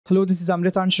Hello, this is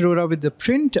Amritansh Arora with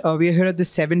ThePrint. We are here at the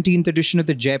 17th edition of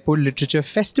the Jaipur Literature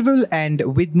Festival, and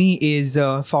with me is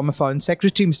former Foreign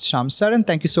Secretary Mr. Shyam Saran.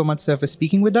 Thank you so much, sir, for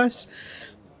speaking with us.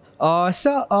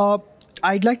 Sir,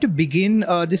 I'd like to begin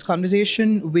this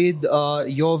conversation with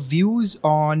your views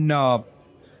on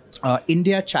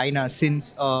India-China,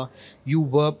 since you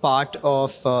were part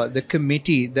of the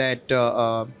committee that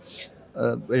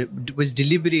was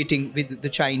deliberating with the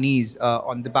Chinese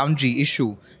on the boundary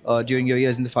issue during your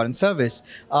years in the Foreign Service.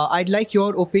 I'd like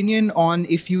your opinion on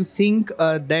if you think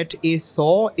that a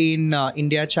thaw in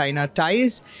India-China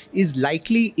ties is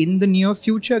likely in the near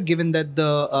future, given that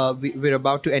we're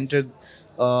about to enter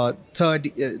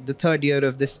the third year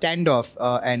of the standoff,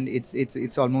 and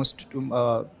it's almost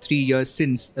 3 years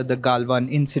since the Galwan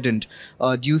incident.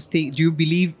 Do you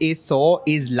believe a thaw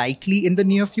is likely in the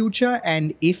near future,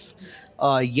 and if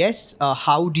yes,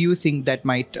 how do you think that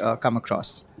might come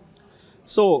across?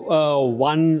 So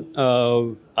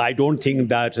I don't think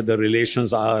that the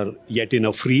relations are yet in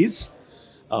a freeze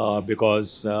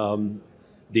because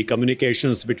the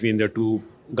communications between the two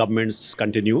governments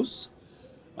continues.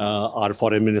 Our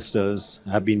foreign ministers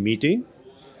have been meeting.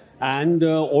 And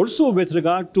also with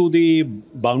regard to the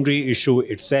boundary issue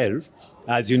itself,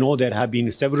 as you know, there have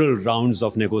been several rounds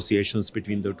of negotiations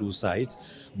between the two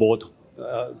sides, both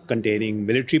containing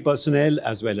military personnel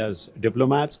as well as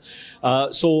diplomats.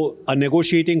 So a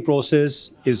negotiating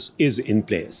process is in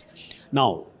place.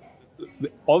 Now,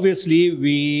 obviously,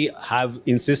 we have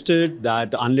insisted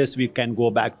that unless we can go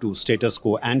back to status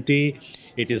quo ante,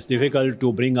 it is difficult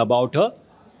to bring about a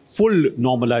full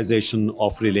normalization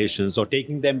of relations or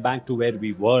taking them back to where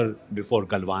we were before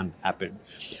Galwan happened.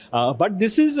 But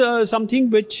this is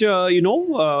something which,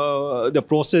 the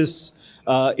process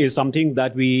is something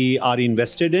that we are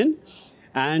invested in.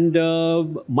 And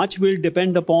much will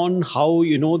depend upon how,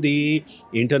 the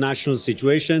international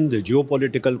situation, the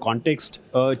geopolitical context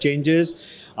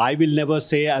changes. I will never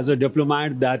say as a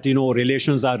diplomat that,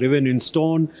 relations are written in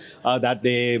stone, that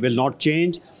they will not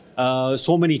change.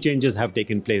 So many changes have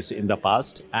taken place in the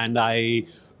past, and I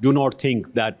do not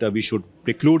think that we should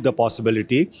preclude the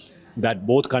possibility that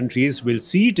both countries will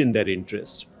see it in their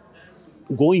interest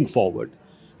going forward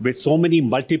with so many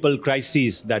multiple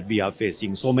crises that we are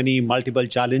facing, so many multiple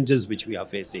challenges which we are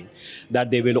facing,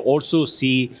 that they will also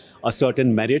see a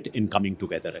certain merit in coming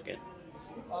together again.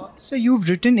 So you've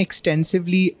written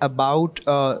extensively about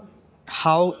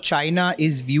how China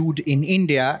is viewed in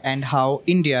India and how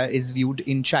India is viewed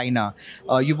in China.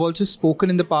 You've also spoken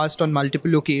in the past on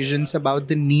multiple occasions about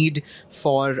the need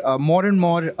for more and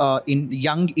more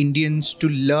young Indians to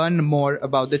learn more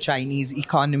about the Chinese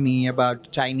economy,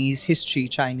 about Chinese history,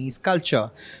 Chinese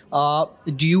culture.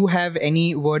 Do you have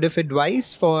any word of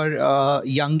advice for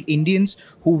young Indians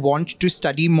who want to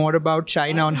study more about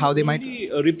China on how they might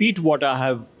repeat what I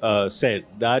have said,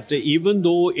 that even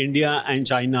though India and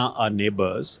China are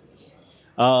neighbors,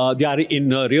 they are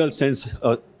in a real sense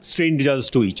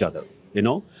strangers to each other,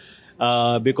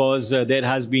 because there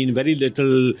has been very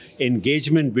little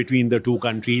engagement between the two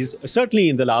countries, certainly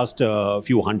in the last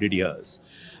few hundred years.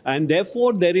 And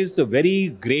therefore, there is a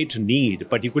very great need,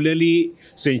 particularly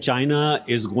since China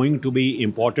is going to be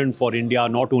important for India,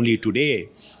 not only today,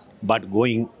 but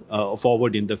going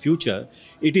forward in the future.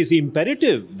 It is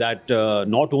imperative that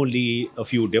not only a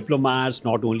few diplomats,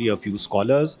 not only a few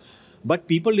scholars, but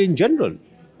people in general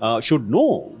should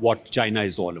know what China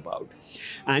is all about.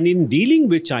 And in dealing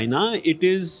with China, it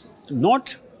is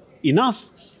not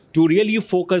enough to really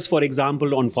focus, for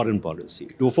example, on foreign policy,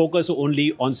 to focus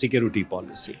only on security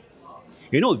policy.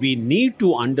 We need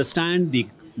to understand the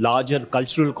larger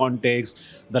cultural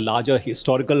context, the larger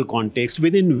historical context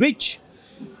within which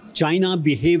China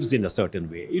behaves in a certain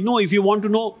way. If you want to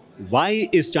know why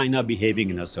is China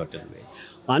behaving in a certain way,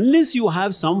 unless you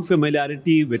have some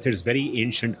familiarity with its very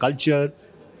ancient culture,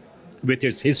 with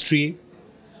its history,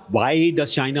 why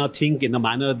does China think in the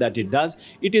manner that it does,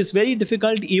 it is very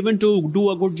difficult even to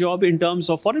do a good job in terms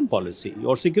of foreign policy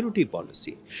or security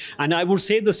policy. And I would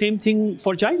say the same thing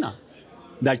for China,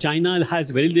 that China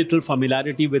has very little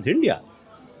familiarity with India.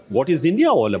 What is India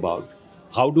all about?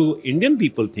 How do Indian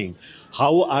people think?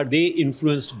 How are they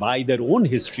influenced by their own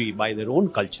history, by their own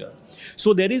culture?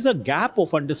 So there is a gap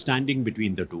of understanding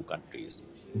between the two countries,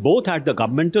 both at the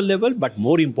governmental level, but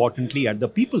more importantly at the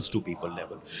peoples-to-people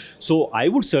level. So I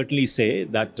would certainly say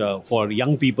that for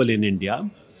young people in India,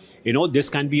 this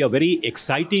can be a very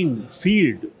exciting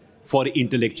field for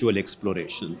intellectual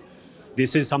exploration.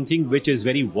 This is something which is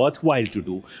very worthwhile to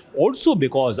do. Also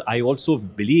because I also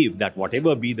believe that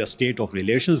whatever be the state of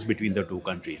relations between the two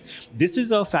countries, this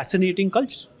is a fascinating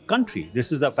country.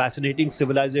 This is a fascinating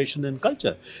civilization and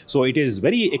culture. So it is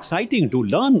very exciting to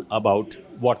learn about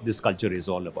what this culture is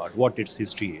all about, what its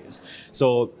history is. So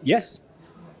yes,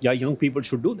 yeah, young people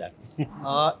should do that.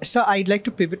 So I'd like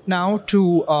to pivot now to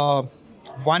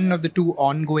one of the two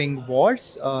ongoing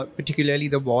wars, particularly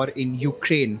the war in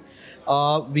Ukraine.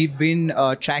 We've been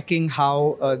tracking how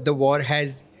the war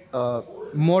has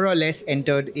more or less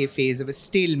entered a phase of a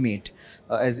stalemate,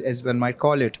 as one might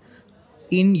call it.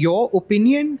 In your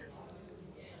opinion,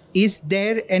 is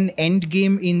there an end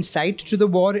game in sight to the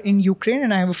war in Ukraine?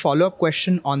 And I have a follow-up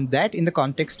question on that in the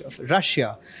context of Russia.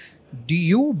 Do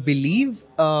you believe,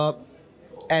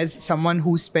 as someone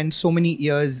who spent so many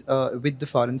years with the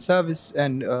Foreign Service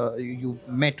and you've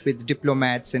met with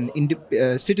diplomats and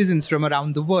citizens from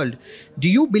around the world, do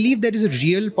you believe there is a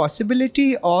real possibility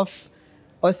of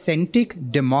authentic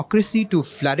democracy to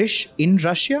flourish in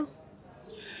Russia?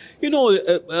 You know,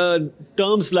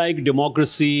 terms like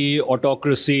democracy,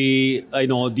 autocracy,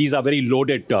 these are very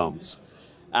loaded terms.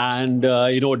 And,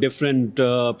 different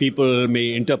people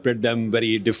may interpret them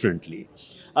very differently.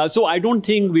 So I don't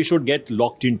think we should get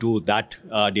locked into that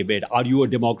debate. Are you a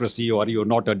democracy or are you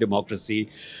not a democracy?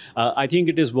 I think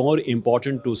it is more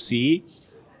important to see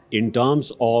in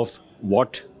terms of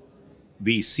what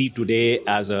we see today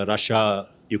as a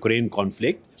Russia-Ukraine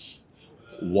conflict,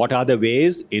 what are the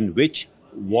ways in which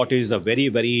what is a very,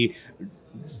 very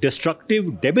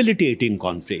destructive, debilitating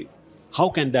conflict, how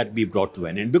can that be brought to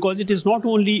an end? Because it is not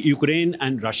only Ukraine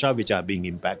and Russia which are being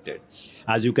impacted.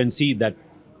 As you can see that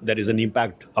there is an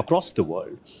impact across the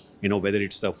world, whether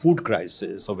it's a food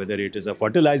crisis or whether it is a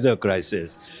fertilizer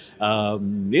crisis.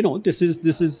 This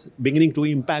is beginning to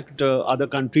impact other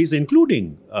countries,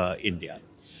 including India.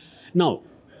 Now,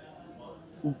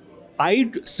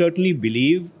 I certainly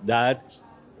believe that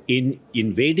in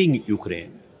invading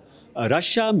Ukraine,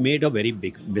 Russia made a very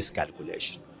big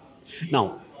miscalculation.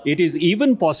 Now, it is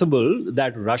even possible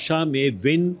that Russia may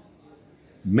win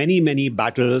many, many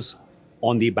battles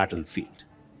on the battlefield.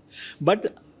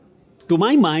 But to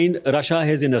my mind, Russia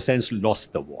has in a sense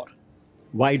lost the war.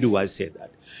 Why do I say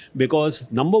that?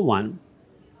 Because number one,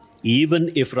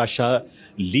 even if Russia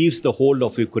leaves the whole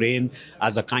of Ukraine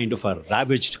as a kind of a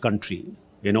ravaged country,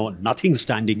 nothing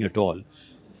standing at all,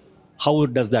 how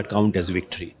does that count as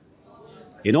victory?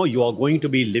 You are going to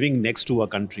be living next to a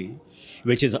country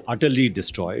which is utterly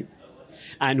destroyed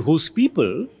and whose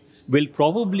people will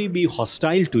probably be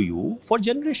hostile to you for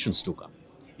generations to come.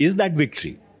 Is that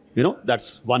victory?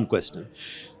 That's one question.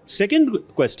 Second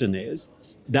question is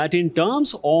that in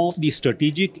terms of the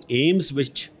strategic aims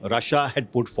which Russia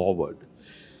had put forward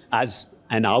as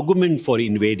an argument for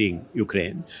invading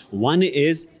Ukraine, one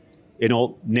is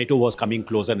NATO was coming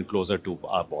closer and closer to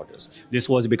our borders. This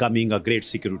was becoming a great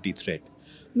security threat.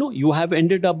 No, you have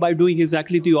ended up by doing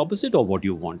exactly the opposite of what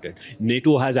you wanted.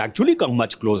 NATO has actually come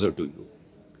much closer to you.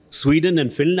 Sweden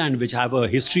and Finland, which have a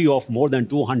history of more than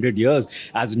 200 years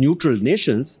as neutral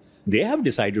nations, they have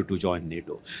decided to join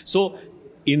NATO. So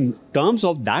in terms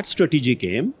of that strategic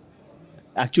aim,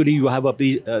 actually you have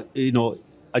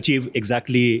achieved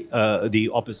exactly the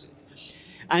opposite.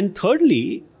 And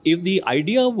thirdly, if the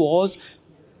idea was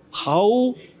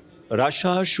how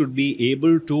Russia should be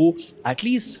able to at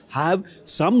least have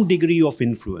some degree of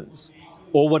influence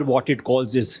over what it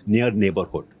calls its near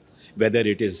neighborhood, whether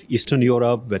it is Eastern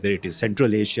Europe, whether it is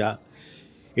Central Asia,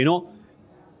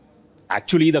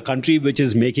 actually the country which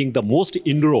is making the most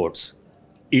inroads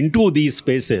into these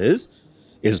spaces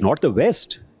is not the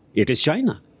West, it is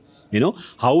China.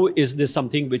 How is this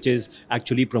something which is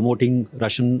actually promoting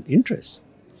Russian interests?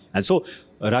 And so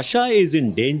Russia is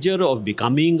in danger of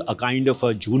becoming a kind of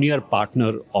a junior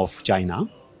partner of China,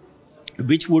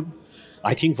 which would,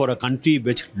 I think, for a country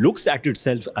which looks at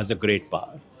itself as a great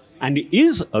power and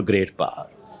is a great power,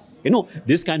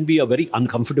 this can be a very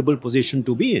uncomfortable position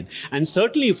to be in. And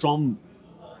certainly from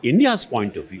India's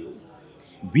point of view,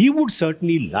 we would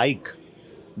certainly like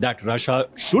that Russia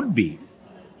should be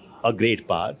a great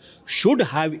power, should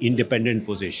have independent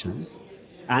positions,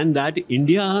 and that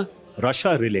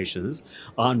India-Russia relations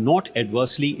are not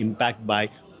adversely impacted by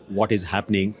what is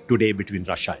happening today between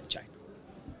Russia and China.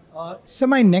 So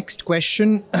my next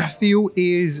question for you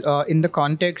is in the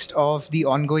context of the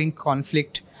ongoing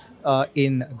conflict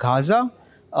in Gaza.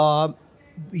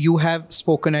 You have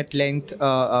spoken at length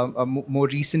more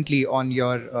recently on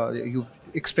you've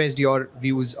expressed your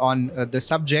views on the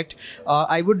subject.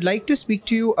 I would like to speak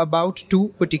to you about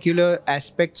two particular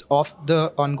aspects of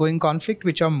the ongoing conflict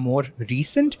which are more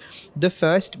recent. The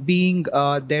first being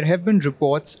there have been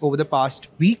reports over the past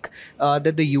week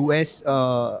that the US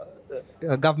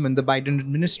government, the Biden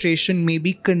administration, may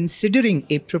be considering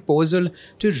a proposal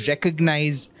to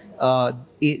recognize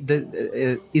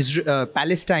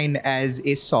Palestine as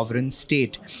a sovereign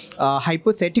state.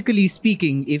 Hypothetically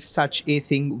speaking, if such a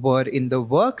thing were in the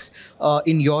works,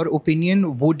 in your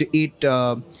opinion, would it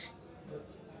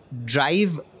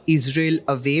drive Israel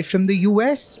away from the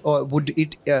US, or would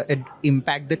it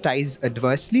impact the ties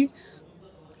adversely?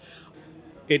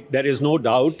 There is no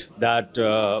doubt that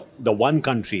the one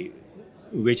country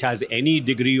which has any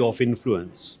degree of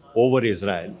influence over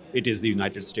Israel, it is the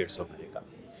United States of America.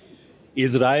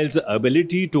 Israel's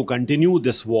ability to continue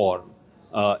this war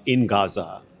in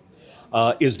Gaza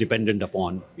is dependent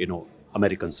upon,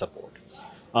 American support.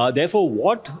 Therefore,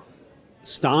 what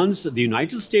stance the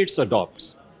United States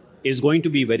adopts is going to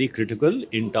be very critical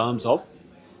in terms of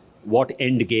what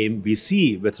end game we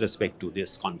see with respect to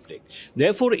this conflict.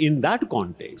 Therefore, in that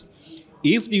context,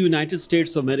 if the United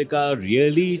States of America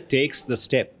really takes the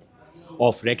step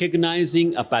of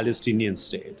recognizing a Palestinian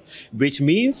state, which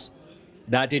means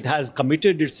that it has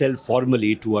committed itself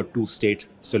formally to a two-state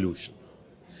solution,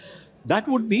 that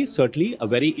would be certainly a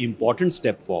very important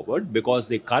step forward, because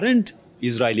the current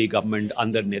Israeli government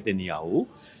under Netanyahu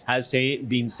has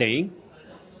been saying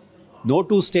no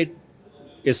two-state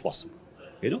is possible.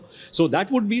 So that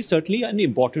would be certainly an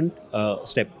important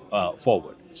step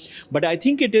forward. But I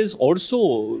think it is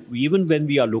also, even when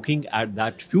we are looking at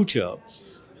that future,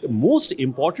 the most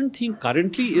important thing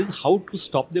currently is how to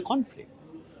stop the conflict,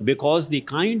 because the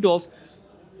kind of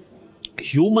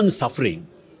human suffering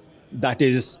that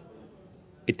is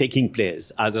taking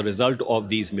place as a result of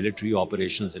these military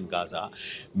operations in Gaza,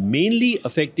 mainly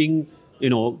affecting,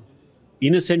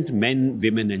 innocent men,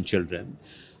 women, and children,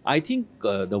 I think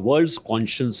the world's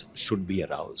conscience should be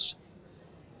aroused.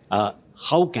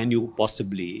 How can you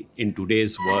possibly, in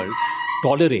today's world,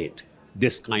 tolerate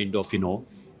this kind of,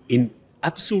 in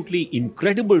absolutely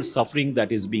incredible suffering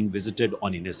that is being visited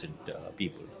on innocent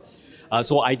people?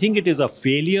 So I think it is a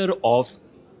failure of,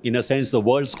 in a sense, the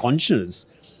world's conscience,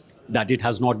 that it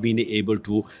has not been able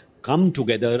to come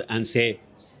together and say,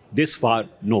 this far,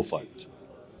 no further.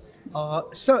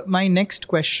 So my next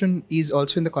question is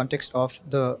also in the context of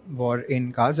the war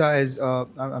in Gaza. As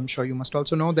I'm sure you must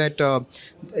also know that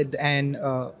an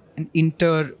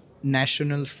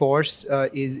international force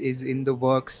is in the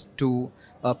works to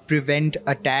prevent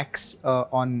attacks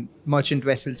on merchant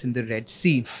vessels in the Red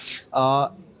Sea.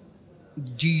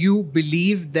 Do you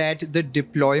believe that the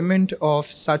deployment of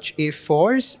such a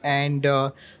force and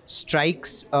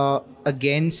strikes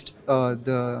against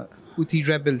the Houthi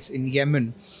rebels in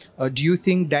Yemen, do you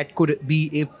think that could be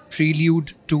a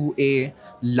prelude to a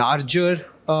larger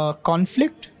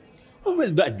conflict?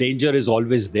 Well, that danger is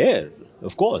always there,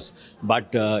 of course.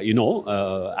 But,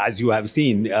 as you have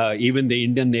seen, even the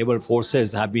Indian naval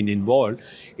forces have been involved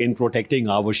in protecting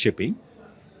our shipping.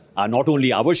 Not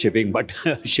only our shipping, but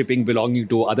shipping belonging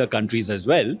to other countries as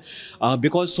well,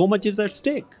 because so much is at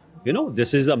stake.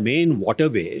 This is a main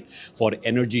waterway for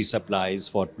energy supplies,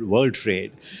 for world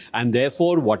trade. And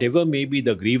therefore, whatever may be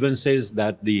the grievances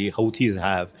that the Houthis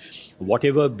have,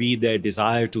 whatever be their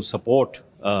desire to support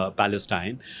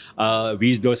Palestine,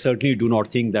 we certainly do not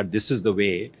think that this is the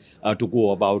way to go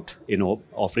about,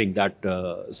 offering that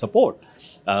support.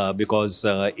 Because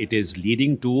it is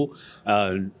leading to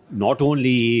not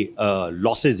only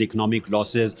economic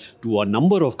losses to a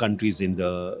number of countries in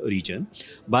the region,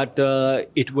 but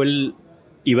it will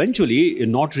eventually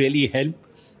not really help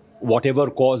whatever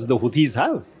cause the Houthis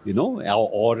have,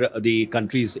 or the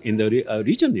countries in the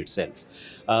region itself.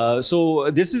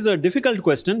 So this is a difficult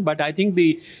question, but I think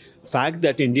the fact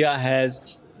that India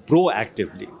has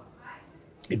proactively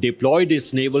deployed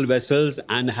its naval vessels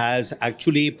and has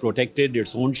actually protected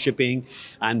its own shipping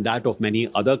and that of many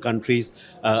other countries,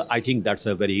 I think that's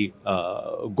a very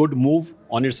good move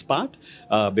on its part,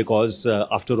 because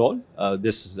after all,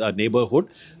 this is a neighborhood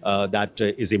that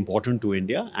is important to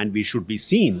India, and we should be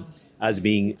seen as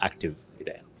being active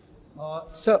there.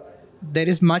 So there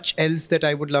is much else that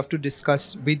I would love to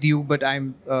discuss with you, but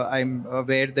I'm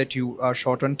aware that you are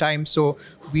short on time. So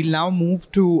we'll now move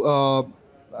to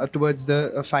towards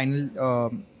the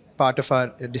final part of our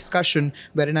discussion,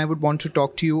 wherein I would want to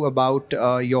talk to you about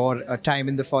your time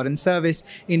in the Foreign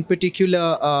Service. In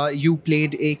particular, you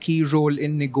played a key role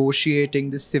in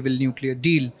negotiating the civil nuclear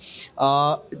deal.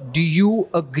 Do you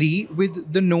agree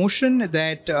with the notion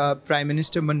that Prime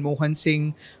Minister Manmohan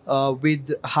Singh,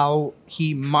 with how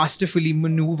he masterfully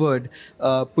maneuvered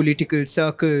political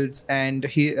circles and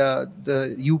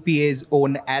the UPA's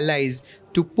own allies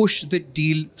to push the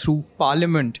deal through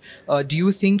Parliament, do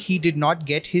you think he did not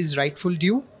get his rightful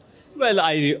due? Well,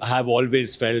 I have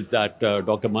always felt that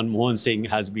Dr. Manmohan Singh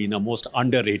has been a most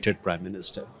underrated Prime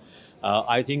Minister.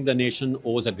 I think the nation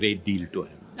owes a great deal to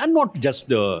him. And not just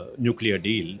the nuclear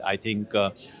deal. I think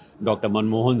Dr.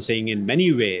 Manmohan Singh, in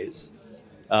many ways,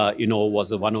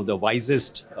 was one of the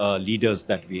wisest leaders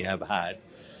that we have had.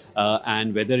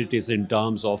 And whether it is in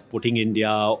terms of putting India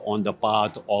on the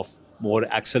path of more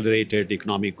accelerated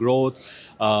economic growth,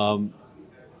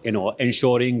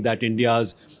 ensuring that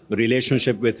India's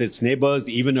relationship with its neighbors,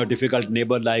 even a difficult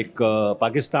neighbor like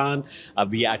Pakistan,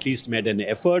 we at least made an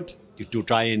effort to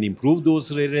try and improve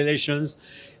those relations.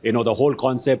 The whole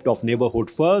concept of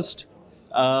neighborhood first.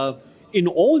 In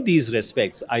all these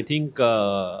respects, I think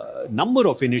number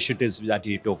of initiatives that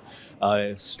he took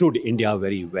stood India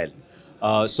very well.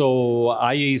 So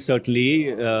I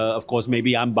certainly, of course,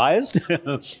 maybe I'm biased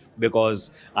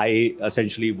because I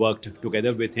essentially worked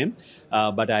together with him.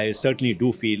 But I certainly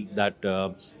do feel that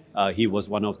he was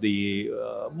one of the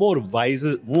more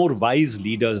wise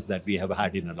leaders that we have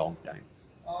had in a long time.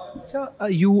 So,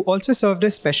 you also served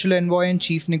as special envoy and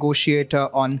chief negotiator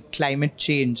on climate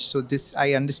change. So, this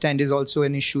I understand is also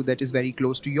an issue that is very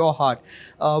close to your heart.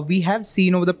 We have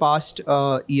seen over the past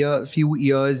few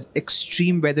years,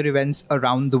 extreme weather events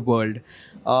around the world.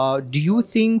 Do you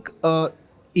think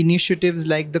initiatives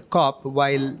like the COP,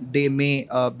 while they may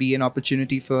be an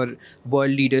opportunity for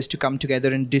world leaders to come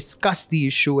together and discuss the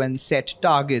issue and set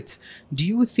targets, do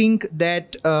you think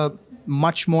that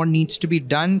much more needs to be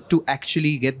done to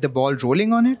actually get the ball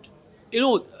rolling on it?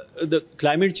 The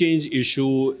climate change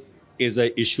issue is an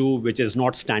issue which is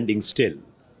not standing still.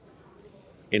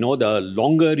 The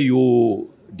longer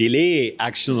you delay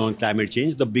action on climate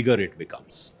change, the bigger it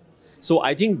becomes. So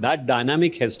I think that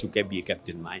dynamic has to be kept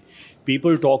in mind.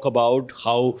 People talk about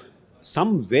how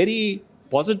some very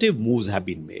positive moves have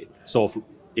been made. So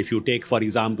if you take, for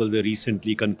example, the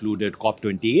recently concluded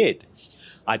COP28,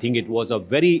 I think it was a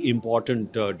very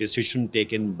important decision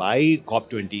taken by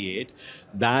COP28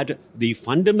 that the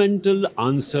fundamental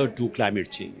answer to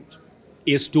climate change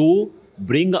is to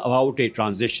bring about a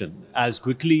transition as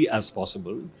quickly as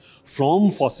possible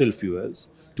from fossil fuels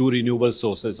to renewable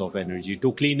sources of energy,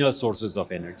 to cleaner sources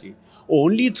of energy.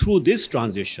 Only through this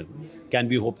transition can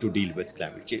we hope to deal with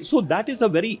climate change. So that is a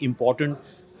very important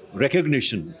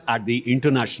recognition at the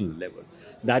international level,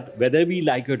 that whether we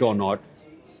like it or not,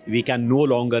 we can no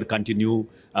longer continue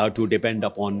to depend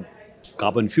upon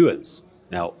carbon fuels.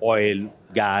 Now, oil,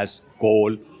 gas,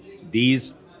 coal,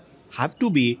 these have to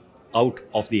be out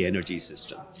of the energy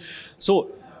system. So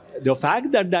the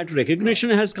fact that that recognition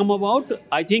has come about,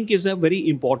 I think, is a very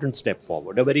important step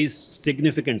forward, a very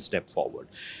significant step forward.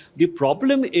 The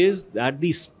problem is that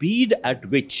the speed at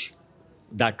which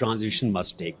that transition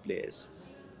must take place.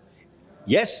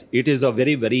 Yes, it is a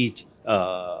very, very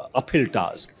uphill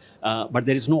task, but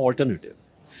there is no alternative.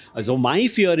 So my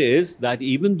fear is that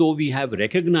even though we have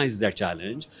recognized that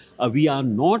challenge, we are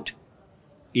not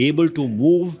able to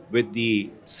move with the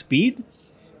speed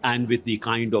and with the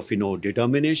kind of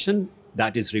determination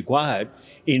that is required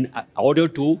in order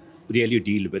to really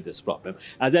deal with this problem.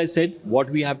 As I said, what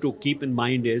we have to keep in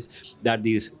mind is that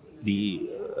the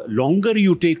longer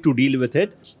you take to deal with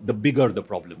it, the bigger the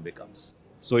problem becomes.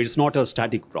 So it's not a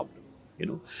static problem.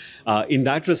 In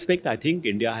that respect, I think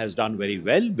India has done very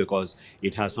well because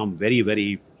it has some very,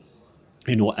 very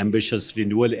ambitious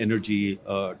renewable energy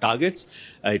targets.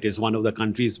 It is one of the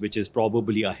countries which is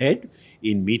probably ahead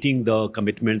in meeting the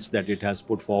commitments that it has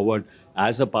put forward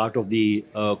as a part of the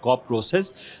COP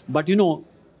process. But,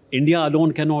 India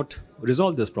alone cannot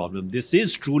resolve this problem. This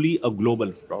is truly a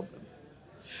global problem.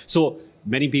 So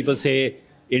many people say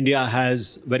India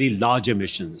has very large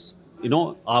emissions.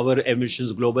 Our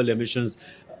emissions, global emissions,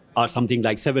 are something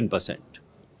like 7%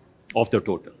 of the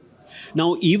total.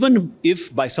 Now, even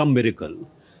if by some miracle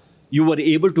you were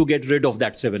able to get rid of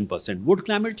that 7%, would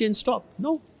climate change stop?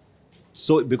 No.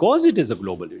 So because it is a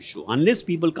global issue, unless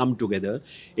people come together,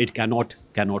 it cannot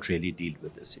really deal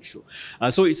with this issue.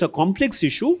 So it's a complex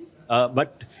issue,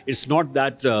 but it's not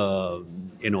that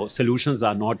solutions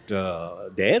are not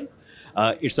there.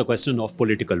 It's a question of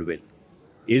political will.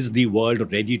 Is the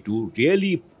world ready to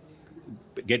really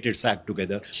get its act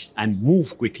together and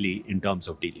move quickly in terms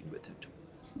of dealing with it?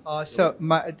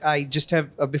 I just have,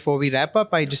 before we wrap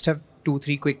up, I just have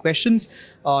 2-3 quick questions.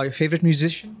 Your favorite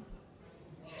musician?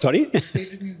 Sorry?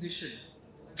 Favorite musician?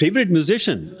 Favorite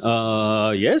musician?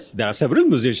 Yes, there are several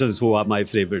musicians who are my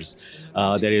favorites.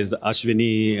 There is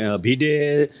Ashwini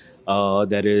Bhide.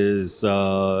 There is,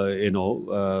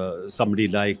 somebody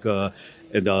like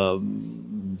the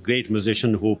great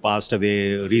musician who passed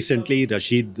away recently,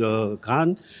 Rashid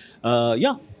Khan.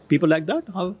 people like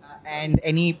that. How? And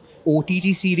any OTT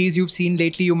series you've seen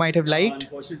lately you might have liked?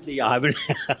 Unfortunately, I haven't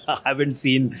I haven't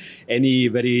seen any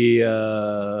very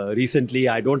recently.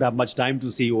 I don't have much time to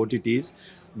see OTTs,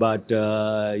 but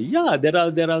yeah,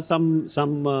 there are some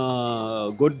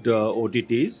good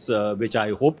OTTs which I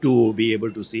hope to be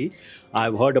able to see.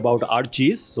 I've heard about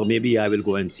Archies, so maybe I will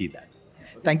go and see that.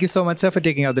 Thank you so much, sir, for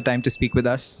taking out the time to speak with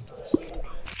us.